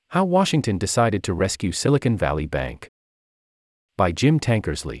How Washington Decided to Rescue Silicon Valley Bank. By Jim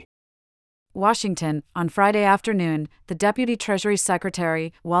Tankersley. Washington, on Friday afternoon, the Deputy Treasury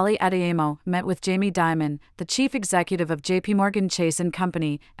Secretary, Wally Adeyemo, met with Jamie Dimon, the chief executive of JPMorgan Chase &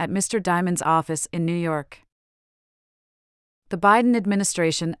 Company, at Mr. Dimon's office in New York. The Biden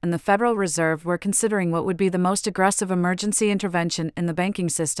administration and the Federal Reserve were considering what would be the most aggressive emergency intervention in the banking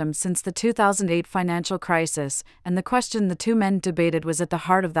system since the 2008 financial crisis, and the question the two men debated was at the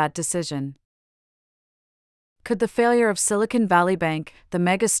heart of that decision. Could the failure of Silicon Valley Bank, the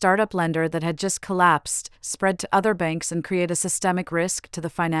mega startup lender that had just collapsed, spread to other banks and create a systemic risk to the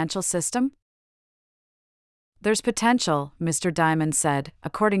financial system? There's potential, Mr. Dimon said,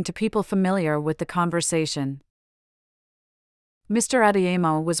 according to people familiar with the conversation. Mr.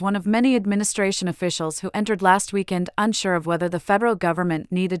 Adeyemo was one of many administration officials who entered last weekend unsure of whether the federal government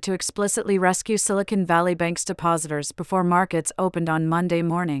needed to explicitly rescue Silicon Valley Bank's depositors before markets opened on Monday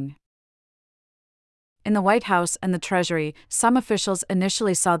morning. In the White House and the Treasury, some officials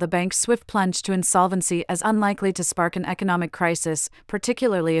initially saw the bank's swift plunge to insolvency as unlikely to spark an economic crisis,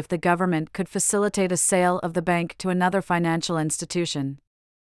 particularly if the government could facilitate a sale of the bank to another financial institution.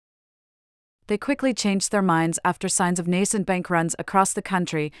 They quickly changed their minds after signs of nascent bank runs across the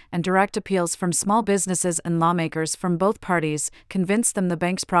country and direct appeals from small businesses and lawmakers from both parties convinced them the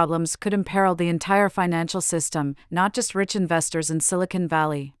bank's problems could imperil the entire financial system, not just rich investors in Silicon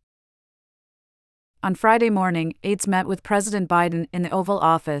Valley. On Friday morning, aides met with President Biden in the Oval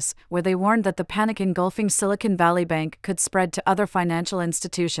Office, where they warned that the panic engulfing Silicon Valley Bank could spread to other financial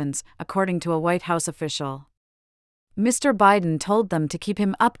institutions, according to a White House official. Mr. Biden told them to keep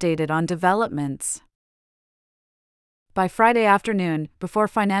him updated on developments. By Friday afternoon, before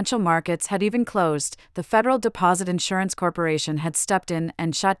financial markets had even closed, the Federal Deposit Insurance Corporation had stepped in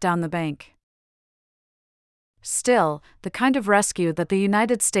and shut down the bank. Still, the kind of rescue that the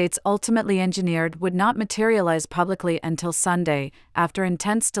United States ultimately engineered would not materialize publicly until Sunday, after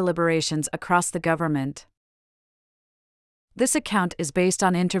intense deliberations across the government. This account is based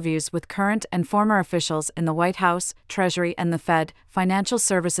on interviews with current and former officials in the White House, Treasury and the Fed, financial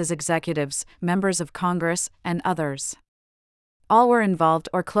services executives, members of Congress, and others. All were involved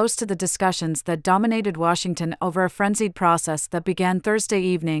or close to the discussions that dominated Washington over a frenzied process that began Thursday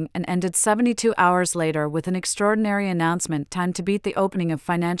evening and ended 72 hours later with an extraordinary announcement timed to beat the opening of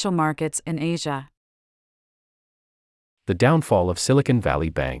financial markets in Asia. The downfall of Silicon Valley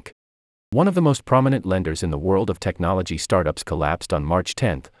Bank. One of the most prominent lenders in the world of technology startups collapsed on March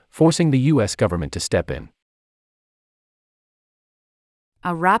 10, forcing the U.S. government to step in.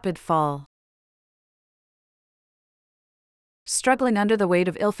 A rapid fall. Struggling under the weight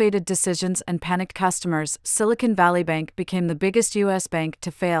of ill-fated decisions and panicked customers, Silicon Valley Bank became the biggest U.S. bank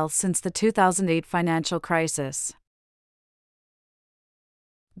to fail since the 2008 financial crisis.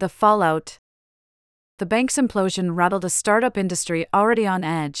 The fallout. The bank's implosion rattled a startup industry already on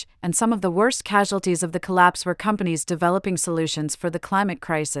edge, and some of the worst casualties of the collapse were companies developing solutions for the climate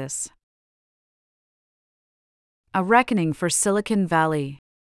crisis. A reckoning for Silicon Valley.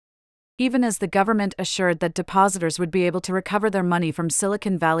 Even as the government assured that depositors would be able to recover their money from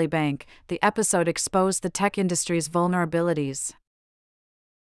Silicon Valley Bank, the episode exposed the tech industry's vulnerabilities.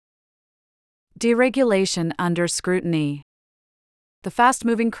 Deregulation under scrutiny. The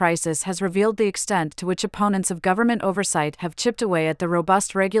fast-moving crisis has revealed the extent to which opponents of government oversight have chipped away at the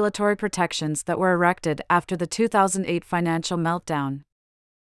robust regulatory protections that were erected after the 2008 financial meltdown.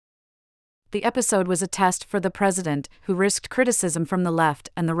 The episode was a test for the president, who risked criticism from the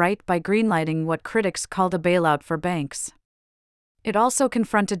left and the right by greenlighting what critics called a bailout for banks. It also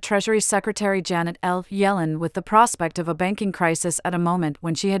confronted Treasury Secretary Janet L. Yellen with the prospect of a banking crisis at a moment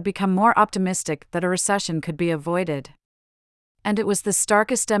when she had become more optimistic that a recession could be avoided. And it was the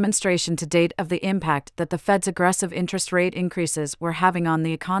starkest demonstration to date of the impact that the Fed's aggressive interest rate increases were having on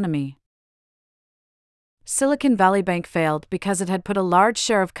the economy. Silicon Valley Bank failed because it had put a large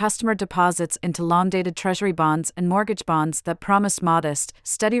share of customer deposits into long-dated Treasury bonds and mortgage bonds that promised modest,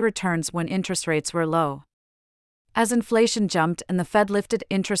 steady returns when interest rates were low. As inflation jumped and the Fed lifted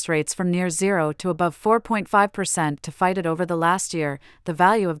interest rates from near zero to above 4.5% to fight it over the last year, the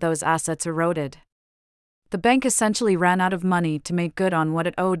value of those assets eroded. The bank essentially ran out of money to make good on what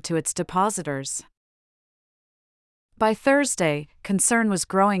it owed to its depositors. By Thursday, concern was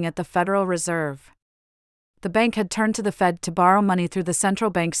growing at the Federal Reserve. The bank had turned to the Fed to borrow money through the central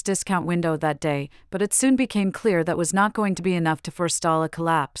bank's discount window that day, but it soon became clear that was not going to be enough to forestall a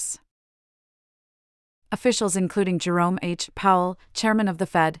collapse. Officials including Jerome H. Powell, chairman of the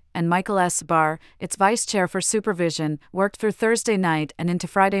Fed, and Michael S. Barr, its vice chair for supervision, worked through Thursday night and into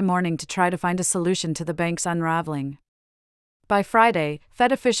Friday morning to try to find a solution to the bank's unraveling. By Friday,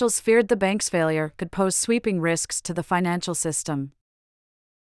 Fed officials feared the bank's failure could pose sweeping risks to the financial system.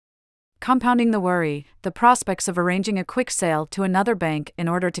 Compounding the worry, the prospects of arranging a quick sale to another bank in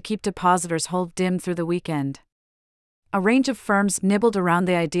order to keep depositors hold dim through the weekend. A range of firms nibbled around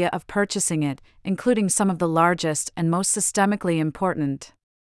the idea of purchasing it, including some of the largest and most systemically important.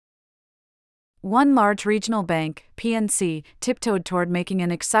 One large regional bank, PNC, tiptoed toward making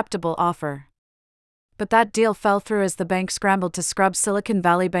an acceptable offer. But that deal fell through as the bank scrambled to scrub Silicon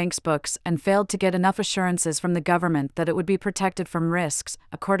Valley Bank's books and failed to get enough assurances from the government that it would be protected from risks,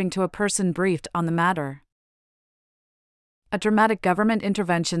 according to a person briefed on the matter. A dramatic government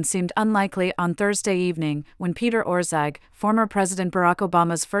intervention seemed unlikely on Thursday evening when Peter Orszag, former President Barack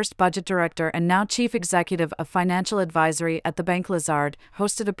Obama's first budget director and now chief executive of financial advisory at the Bank Lazard,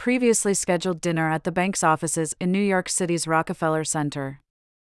 hosted a previously scheduled dinner at the bank's offices in New York City's Rockefeller Center.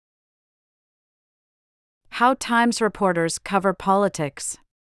 How Times reporters cover politics.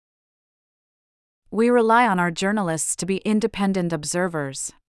 We rely on our journalists to be independent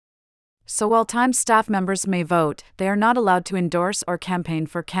observers. So while Times staff members may vote, they are not allowed to endorse or campaign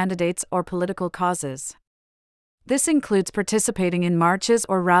for candidates or political causes. This includes participating in marches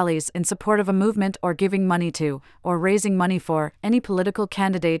or rallies in support of a movement or giving money to, or raising money for, any political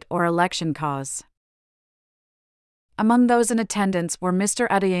candidate or election cause. Among those in attendance were Mr.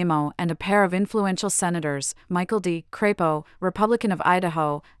 Adeyemo and a pair of influential senators, Michael D. Crapo, Republican of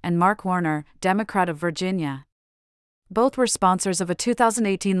Idaho, and Mark Warner, Democrat of Virginia. Both were sponsors of a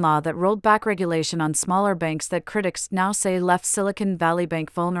 2018 law that rolled back regulation on smaller banks that critics now say left Silicon Valley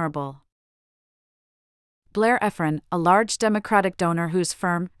Bank vulnerable. Blair Efron, a large Democratic donor whose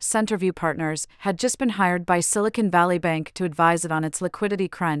firm, Centerview Partners, had just been hired by Silicon Valley Bank to advise it on its liquidity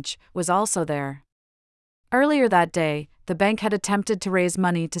crunch, was also there. Earlier that day, the bank had attempted to raise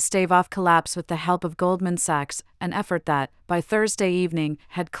money to stave off collapse with the help of Goldman Sachs, an effort that, by Thursday evening,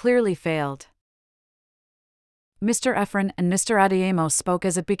 had clearly failed. Mr. Efron and Mr. Adeyemo spoke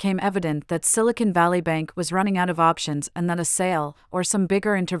as it became evident that Silicon Valley Bank was running out of options and that a sale, or some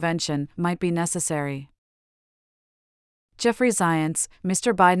bigger intervention, might be necessary. Jeffrey Zients,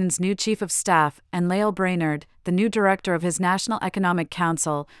 Mr. Biden's new chief of staff, and Lael Brainerd, the new director of his National Economic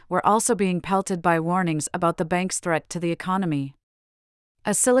Council, were also being pelted by warnings about the bank's threat to the economy.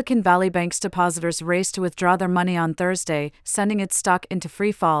 As Silicon Valley Bank's depositors raced to withdraw their money on Thursday, sending its stock into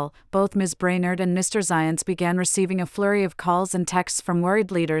free fall, both Ms. Brainerd and Mr. Zients began receiving a flurry of calls and texts from worried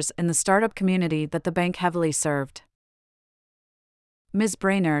leaders in the startup community that the bank heavily served. Ms.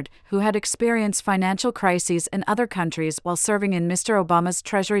 Brainerd, who had experienced financial crises in other countries while serving in Mr. Obama's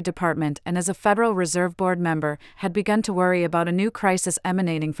Treasury Department and as a Federal Reserve Board member, had begun to worry about a new crisis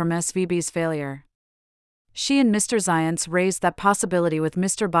emanating from SVB's failure. She and Mr. Zients raised that possibility with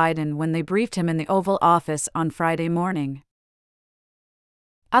Mr. Biden when they briefed him in the Oval Office on Friday morning.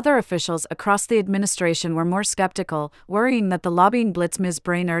 Other officials across the administration were more skeptical, worrying that the lobbying blitz Ms.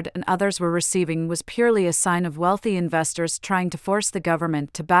 Brainerd and others were receiving was purely a sign of wealthy investors trying to force the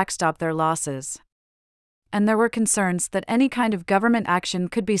government to backstop their losses. And there were concerns that any kind of government action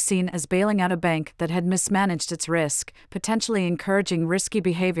could be seen as bailing out a bank that had mismanaged its risk, potentially encouraging risky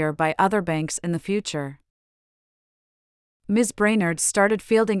behavior by other banks in the future. Ms. Brainerd started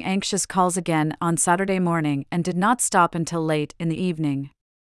fielding anxious calls again on Saturday morning and did not stop until late in the evening.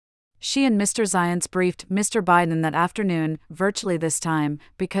 She and Mr. Zients briefed Mr. Biden that afternoon, virtually this time,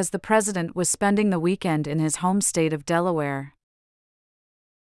 because the president was spending the weekend in his home state of Delaware.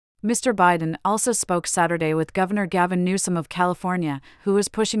 Mr. Biden also spoke Saturday with Governor Gavin Newsom of California, who was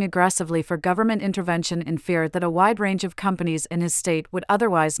pushing aggressively for government intervention in fear that a wide range of companies in his state would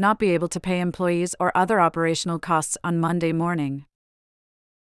otherwise not be able to pay employees or other operational costs on Monday morning.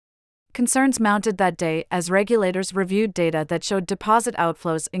 Concerns mounted that day as regulators reviewed data that showed deposit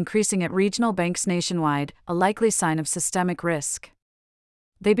outflows increasing at regional banks nationwide, a likely sign of systemic risk.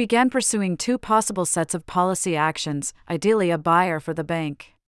 They began pursuing two possible sets of policy actions, ideally a buyer for the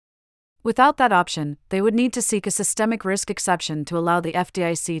bank. Without that option, they would need to seek a systemic risk exception to allow the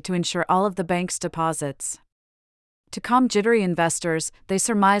FDIC to insure all of the bank's deposits. To calm jittery investors, they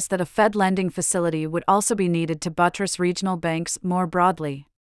surmised that a Fed lending facility would also be needed to buttress regional banks more broadly.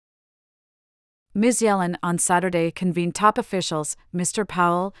 Ms. Yellen on Saturday convened top officials, Mr.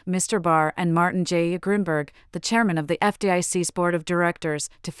 Powell, Mr. Barr, and Martin J. Grunberg, the chairman of the FDIC's board of directors,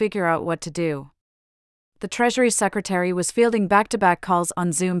 to figure out what to do. The Treasury Secretary was fielding back-to-back calls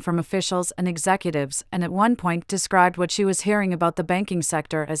on Zoom from officials and executives, and at one point described what she was hearing about the banking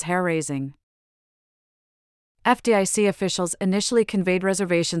sector as hair-raising. FDIC officials initially conveyed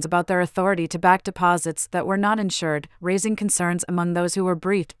reservations about their authority to back deposits that were not insured, raising concerns among those who were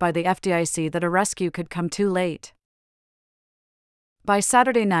briefed by the FDIC that a rescue could come too late. By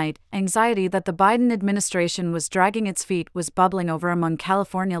Saturday night, anxiety that the Biden administration was dragging its feet was bubbling over among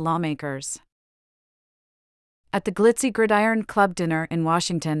California lawmakers. At the glitzy Gridiron Club dinner in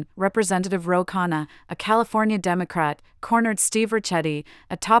Washington, Representative Ro Khanna, a California Democrat, cornered Steve Ricchetti,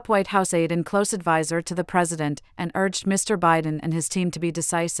 a top White House aide and close advisor to the president, and urged Mr. Biden and his team to be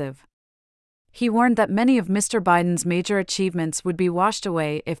decisive. He warned that many of Mr. Biden's major achievements would be washed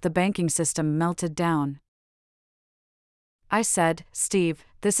away if the banking system melted down. I said, Steve,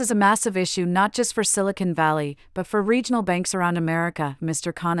 this is a massive issue not just for Silicon Valley, but for regional banks around America,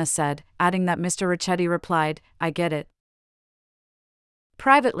 Mr. Khanna said, adding that Mr. Ricchetti replied, I get it.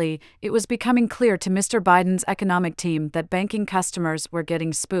 Privately, it was becoming clear to Mr. Biden's economic team that banking customers were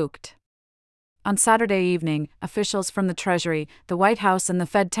getting spooked. On Saturday evening, officials from the Treasury, the White House and the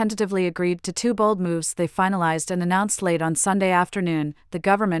Fed tentatively agreed to two bold moves they finalized and announced late on Sunday afternoon. The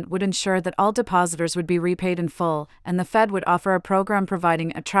government would ensure that all depositors would be repaid in full, and the Fed would offer a program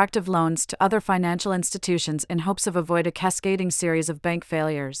providing attractive loans to other financial institutions in hopes of avoid a cascading series of bank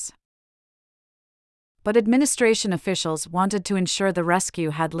failures. But administration officials wanted to ensure the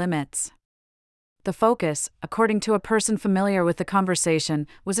rescue had limits. The focus, according to a person familiar with the conversation,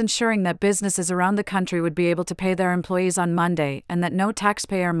 was ensuring that businesses around the country would be able to pay their employees on Monday and that no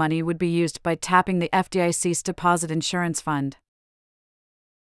taxpayer money would be used by tapping the FDIC's Deposit Insurance Fund.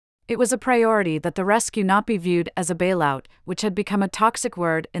 It was a priority that the rescue not be viewed as a bailout, which had become a toxic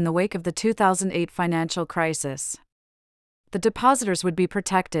word in the wake of the 2008 financial crisis. The depositors would be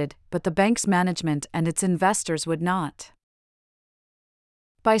protected, but the bank's management and its investors would not.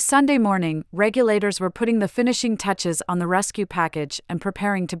 By Sunday morning, regulators were putting the finishing touches on the rescue package and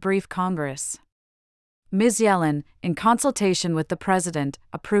preparing to brief Congress. Ms. Yellen, in consultation with the president,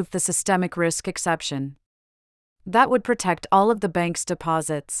 approved the systemic risk exception. That would protect all of the bank's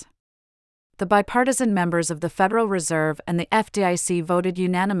deposits. The bipartisan members of the Federal Reserve and the FDIC voted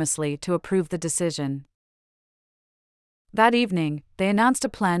unanimously to approve the decision. That evening, they announced a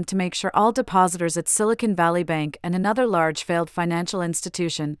plan to make sure all depositors at Silicon Valley Bank and another large failed financial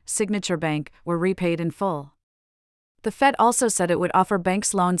institution, Signature Bank, were repaid in full. The Fed also said it would offer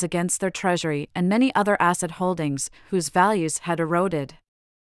banks loans against their treasury and many other asset holdings, whose values had eroded.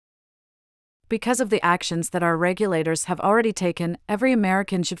 Because of the actions that our regulators have already taken, every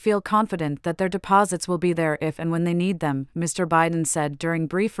American should feel confident that their deposits will be there if and when they need them, Mr. Biden said during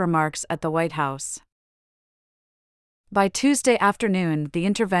brief remarks at the White House. By Tuesday afternoon, the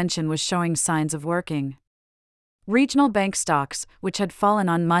intervention was showing signs of working. Regional bank stocks, which had fallen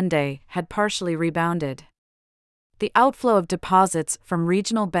on Monday, had partially rebounded. The outflow of deposits from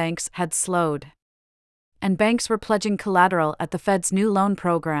regional banks had slowed. And banks were pledging collateral at the Fed's new loan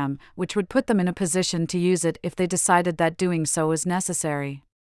program, which would put them in a position to use it if they decided that doing so was necessary.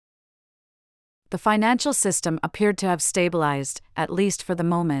 The financial system appeared to have stabilized, at least for the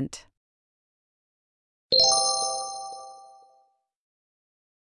moment.